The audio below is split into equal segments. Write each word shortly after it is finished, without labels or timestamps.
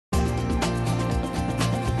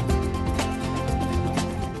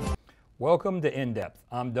Welcome to InDepth.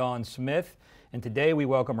 I'm Don Smith, and today we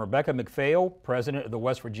welcome Rebecca McPhail, President of the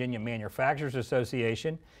West Virginia Manufacturers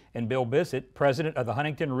Association, and Bill Bisset, President of the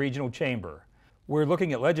Huntington Regional Chamber. We're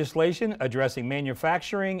looking at legislation addressing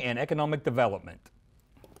manufacturing and economic development.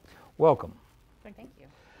 Welcome. Thank you.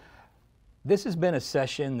 This has been a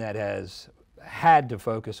session that has had to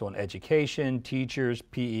focus on education, teachers,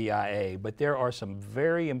 PEIA, but there are some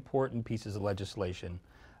very important pieces of legislation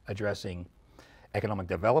addressing economic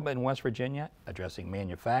development in West Virginia, addressing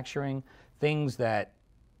manufacturing, things that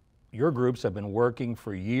your groups have been working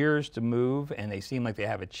for years to move, and they seem like they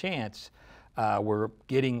have a chance. We're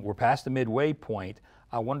past the midway point.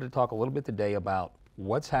 I wanted to talk a little bit today about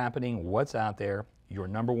what's happening, what's out there, your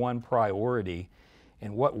number one priority,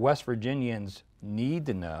 and what West Virginians need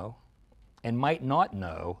to know and might not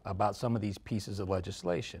know about some of these pieces of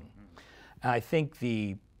legislation. And I think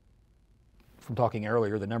from talking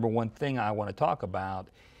earlier, the number one thing I want to talk about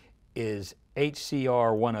is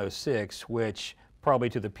HCR 106, which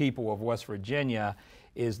probably to the people of West Virginia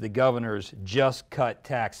is the governor's just cut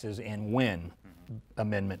taxes and win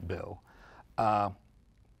amendment bill. I'll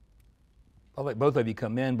let both of you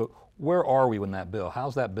come in, but where are we with that bill?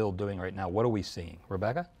 How's that bill doing right now? What are we seeing?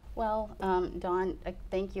 Rebecca? Well, Don,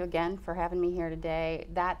 thank you again for having me here today.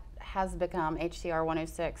 That has become, HCR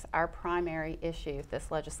 106, our primary issue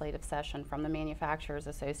this legislative session from the Manufacturers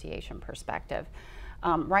Association perspective.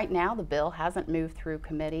 Right now, the bill hasn't moved through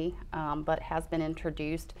committee, but has been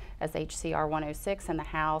introduced as HCR 106 in the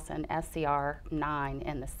House and SCR 9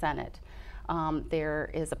 in the Senate.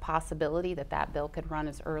 There is a possibility that that bill could run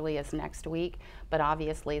as early as next week, but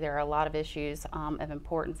obviously there are a lot of issues of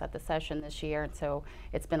importance at the session this year, and so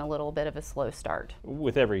it's been a little bit of a slow start.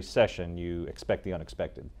 With every session, you expect the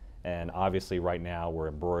unexpected. And obviously right now we're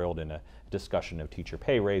embroiled in a discussion of teacher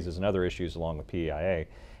pay raises and other issues along with PEIA.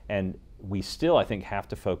 And we still, I think, have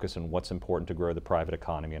to focus on what's important to grow the private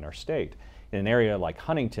economy in our state. In an area like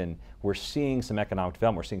Huntington, we're seeing some economic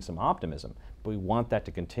development, we're seeing some optimism, but we want that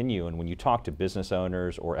to continue. And when you talk to business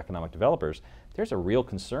owners or economic developers, there's a real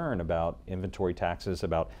concern about inventory taxes,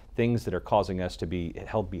 about things that are causing us to be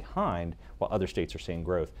held behind while other states are seeing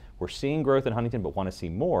growth. We're seeing growth in Huntington, but want to see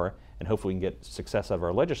more, and hopefully we can get success out of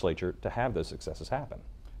our legislature to have those successes happen.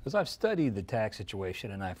 As I've studied the tax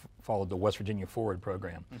situation and I've followed the West Virginia Forward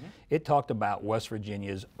program, it talked about West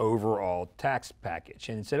Virginia's overall tax package,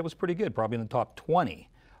 and it said it was pretty good, probably in the top 20,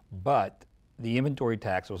 but the inventory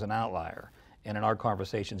tax was an outlier. And in our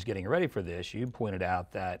conversations getting ready for this, you pointed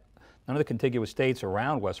out that none of the contiguous states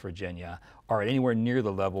around West Virginia are at anywhere near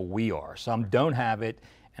the level we are. Some don't have it,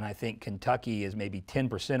 and I think Kentucky is maybe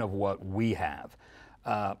 10% of what we have.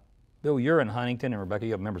 Bill, you're in Huntington, and Rebecca,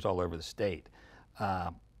 you have members all over the state.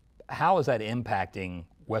 How is that impacting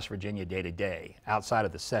West Virginia day to day outside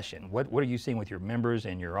of the session? What are you seeing with your members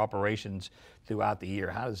and your operations throughout the year?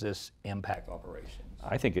 How does this impact operations?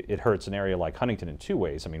 I think it hurts an area like Huntington in two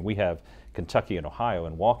ways. I mean, we have Kentucky and Ohio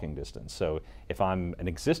in walking distance. So if I'm an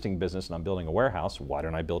existing business and I'm building a warehouse, why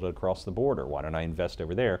don't I build it across the border? Why don't I invest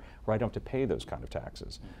over there where I don't have to pay those kind of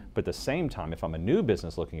taxes? But at the same time, if I'm a new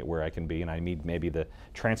business looking at where I can be and I need maybe the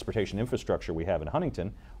transportation infrastructure we have in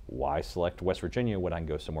Huntington, why select West Virginia when I can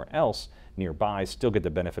go somewhere else nearby, still get the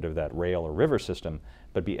benefit of that rail or river system,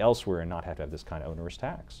 but be elsewhere and not have to have this kind of onerous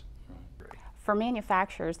tax? For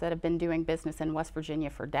manufacturers that have been doing business in West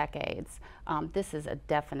Virginia for decades, this is a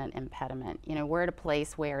definite impediment. You know, we're at a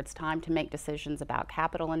place where it's time to make decisions about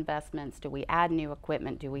capital investments. Do we add new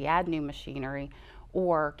equipment? Do we add new machinery?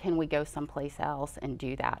 Or can we go someplace else and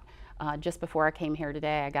do that? Just before I came here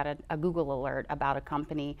today, I got a Google alert about a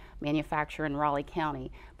company manufacturer in Raleigh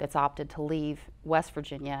County that's opted to leave West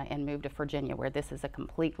Virginia and move to Virginia, where this is a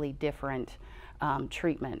completely different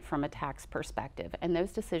treatment from a tax perspective. And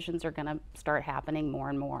those decisions are going to start happening more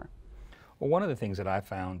and more. Well, one of the things that I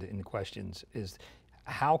found in the questions is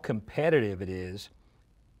how competitive it is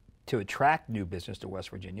to attract new business to West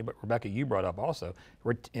Virginia, but Rebecca, you brought up also,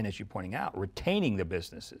 and as you're pointing out, retaining the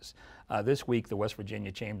businesses. This week, the West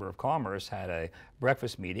Virginia Chamber of Commerce had a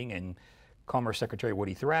breakfast meeting, and Commerce Secretary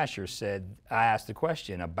Woody Thrasher said, I asked the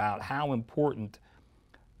question about how important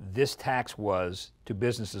this tax was to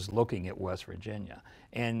businesses looking at West Virginia,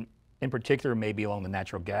 and in particular maybe along the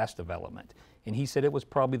natural gas development. And he said it was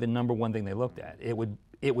probably the number one thing they looked at. It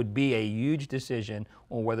would be a huge decision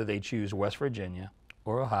on whether they choose West Virginia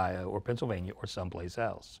or Ohio or Pennsylvania or someplace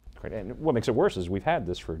else. Great. And what makes it worse is we've had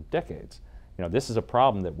this for decades. You know, this is a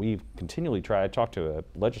problem that we've continually tried. I talked to a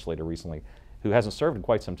legislator recently who hasn't served in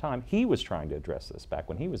quite some time. He was trying to address this back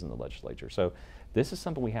when he was in the legislature. So this is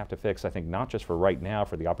something we have to fix, I think, not just for right now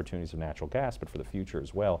for the opportunities of natural gas, but for the future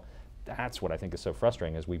as well. that's what I think is so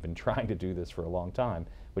frustrating, is we've been trying to do this for a long time,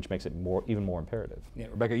 which makes it even more imperative. Yeah,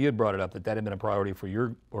 Rebecca, you had brought it up that had been a priority for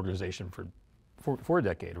your organization for a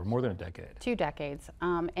decade, or more than a decade. 2 decades.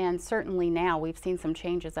 And certainly now we've seen some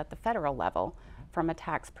changes at the federal level from a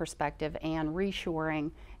tax perspective and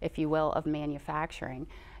reshoring, if you will, of manufacturing.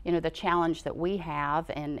 You know, the challenge that we have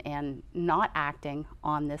in not acting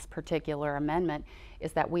on this particular amendment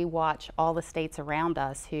is that we watch all the states around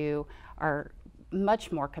us who are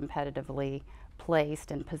much more competitively placed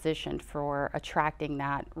and positioned for attracting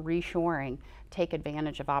that reshoring, take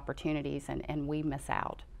advantage of opportunities, and we miss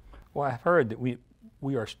out. Well, I've heard that we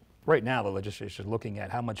are, right now the legislature is looking at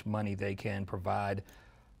how much money they can provide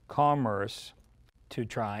commerce to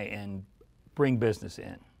try and bring business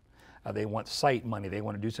in. They want site money, they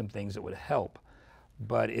want to do some things that would help.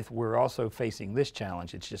 But if we're also facing this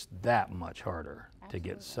challenge, it's just that much harder to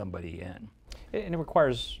get somebody in. And it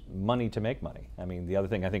requires money to make money. I mean, the other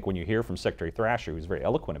thing I think when you hear from Secretary Thrasher, who's very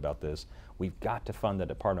eloquent about this, we've got to fund the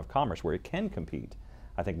Department of Commerce where it can compete.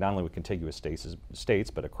 I think not only with contiguous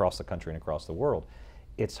states, but across the country and across the world.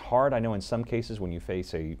 It's hard, I know, in some cases when you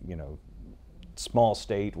face a small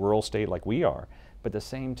state, rural state like we are, but at the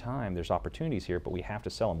same time there's opportunities here, but we have to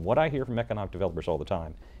sell them. What I hear from economic developers all the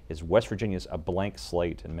time is West Virginia's a blank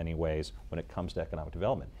slate in many ways when it comes to economic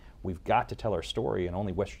development. We've got to tell our story, and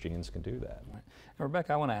only West Virginians can do that. Right. Now,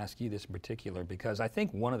 Rebecca, I want to ask you this in particular, because I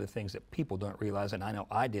think one of the things that people don't realize, and I know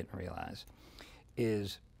I didn't realize,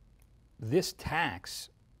 is this tax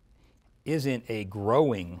isn't a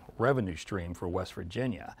growing revenue stream for West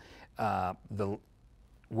Virginia.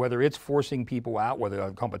 Whether it's forcing people out, whether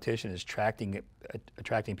the competition is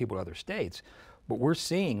attracting people to other states, but we're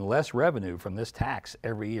seeing less revenue from this tax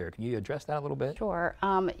every year. Can you address that a little bit? Sure.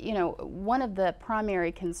 You know, one of the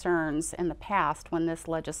primary concerns in the past when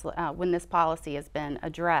this policy has been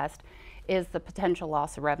addressed is the potential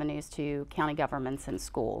loss of revenues to county governments and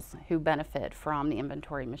schools who benefit from the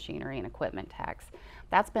inventory, machinery, and equipment tax.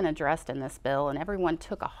 That's been addressed in this bill, and everyone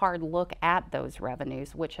took a hard look at those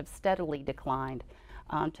revenues, which have steadily declined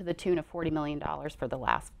to the tune of $40 million for the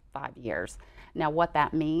last 5 years. Now, what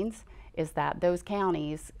that means is that those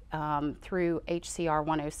counties, through HCR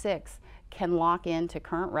 106, can lock into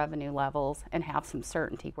current revenue levels and have some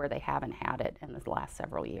certainty where they haven't had it in the last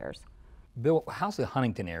several years. Bill, how's the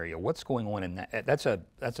Huntington area? What's going on in that? That's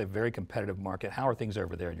a very competitive market. How are things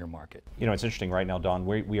over there in your market? You know, it's interesting right now, Don,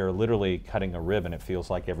 we are literally cutting a ribbon, it feels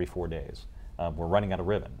like, every 4 days. We're running out of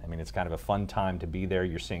ribbon. I mean, it's kind of a fun time to be there.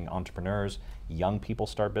 You're seeing entrepreneurs, young people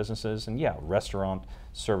start businesses, and yeah, restaurant,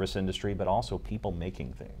 service industry, but also people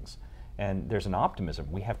making things. And there's an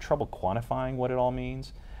optimism. We have trouble quantifying what it all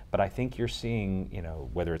means, but I think you're seeing, you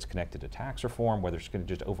know, whether it's connected to tax reform, whether it's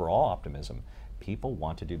just overall optimism, people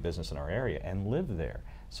want to do business in our area and live there.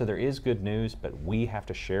 So there is good news, but we have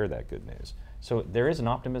to share that good news. So there is an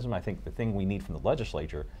optimism. I think the thing we need from the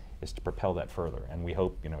legislature is to propel that further. And we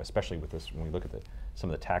hope, you know, especially with this, when we look at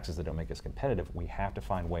some of the taxes that don't make us competitive, we have to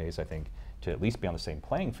find ways, I think, to at least be on the same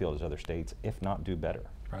playing field as other states, if not do better.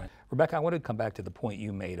 Right. Rebecca, I want to come back to the point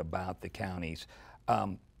you made about the counties.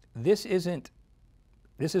 This isn't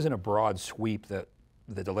a broad sweep that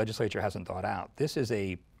the legislature hasn't thought out. This is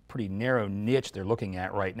a pretty narrow niche they're looking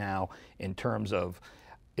at right now in terms of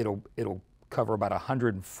it'll cover about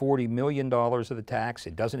 $140 million of the tax.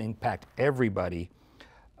 It doesn't impact everybody.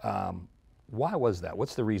 Why was that?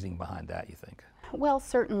 What's the reasoning behind that, you think? Well,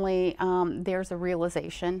 certainly there's a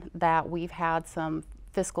realization that we've had some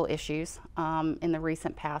fiscal issues in the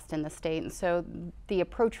recent past in the state, and so the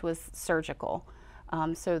approach was surgical.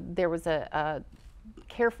 So there was a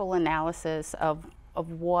careful analysis of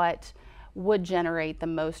what would generate the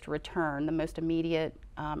most return, the most immediate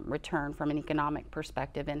return from an economic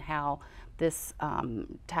perspective, and how this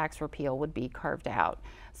tax repeal would be carved out.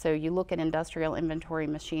 So you look at industrial inventory,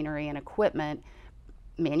 machinery, and equipment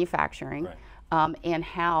manufacturing, right, and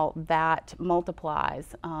how that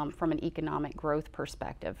multiplies from an economic growth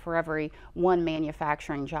perspective. For every one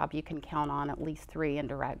manufacturing job, you can count on at least 3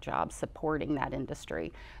 indirect jobs supporting that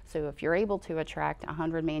industry. So if you're able to attract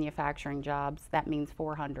 100 manufacturing jobs, that means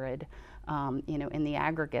 400 you know, in the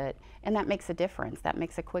aggregate, and that makes a difference. That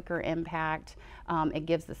makes a quicker impact. It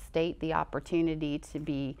gives the state the opportunity to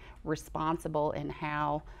be responsible in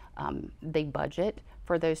how they budget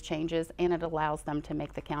for those changes, and it allows them to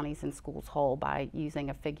make the counties and schools whole by using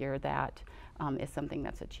a figure that is something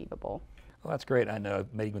that's achievable. Well, that's great. I know,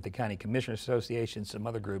 meeting with the County Commissioners Association, some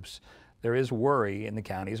other groups, there is worry in the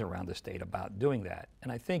counties around the state about doing that.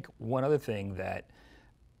 And I think one other thing that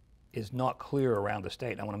is not clear around the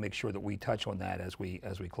state, and I want to make sure that we touch on that as we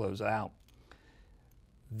close out.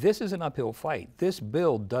 This is an uphill fight. This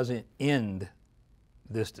bill doesn't end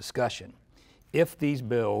this discussion. If these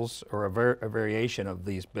bills, or a variation of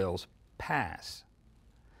these bills, pass,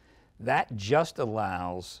 that just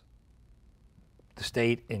allows the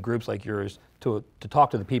state and groups like yours to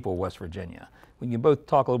talk to the people of West Virginia. We can both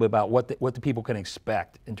talk a little bit about what the people can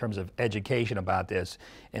expect in terms of education about this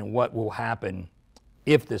and what will happen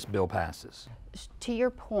if this bill passes. To your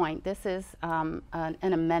point, this is an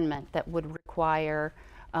amendment that would require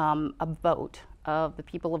a vote of the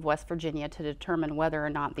people of West Virginia to determine whether or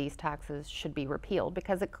not these taxes should be repealed,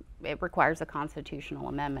 because it requires a constitutional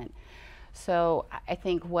amendment. So I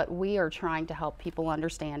think what we are trying to help people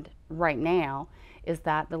understand right now is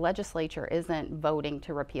that the legislature isn't voting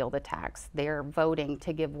to repeal the tax. They're voting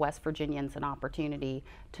to give West Virginians an opportunity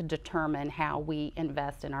to determine how we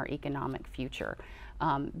invest in our economic future.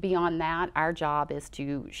 Beyond that, our job is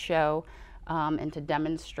to show and to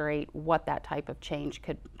demonstrate what that type of change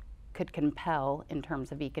could compel in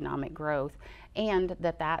terms of economic growth, and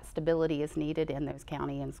that stability is needed in those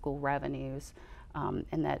county and school revenues,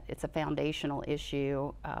 and that it's a foundational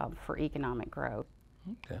issue for economic growth.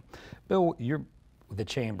 Okay. Bill, you're the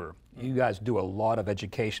chamber. You guys do a lot of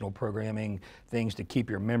educational programming, things to keep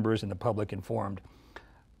your members and the public informed.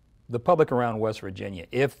 The public around West Virginia,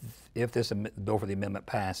 if this bill for the amendment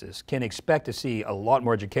passes, can expect to see a lot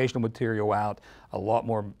more educational material out, a lot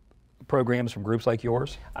more programs from groups like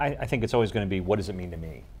yours? I think it's always going to be, what does it mean to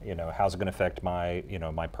me? You know, how's it going to affect my,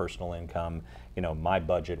 my personal income, my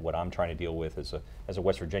budget, what I'm trying to deal with as a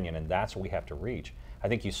West Virginian, and that's what we have to reach. I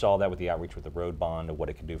think you saw that with the outreach with the road bond and what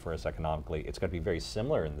it can do for us economically. It's going to be very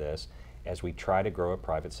similar in this as we try to grow a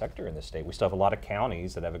private sector in this state. We still have a lot of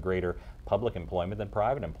counties that have a greater public employment than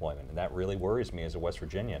private employment, and that really worries me as a West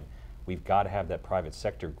Virginian. We've got to have that private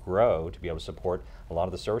sector grow to be able to support a lot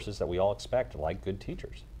of the services that we all expect, like good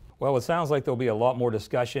teachers. Well, it sounds like there'll be a lot more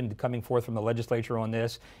discussion coming forth from the legislature on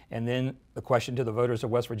this, and then the question to the voters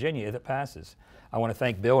of West Virginia if it passes. I want to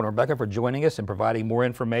thank Bill and Rebecca for joining us and providing more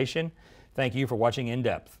information. Thank you for watching In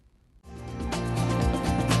Depth.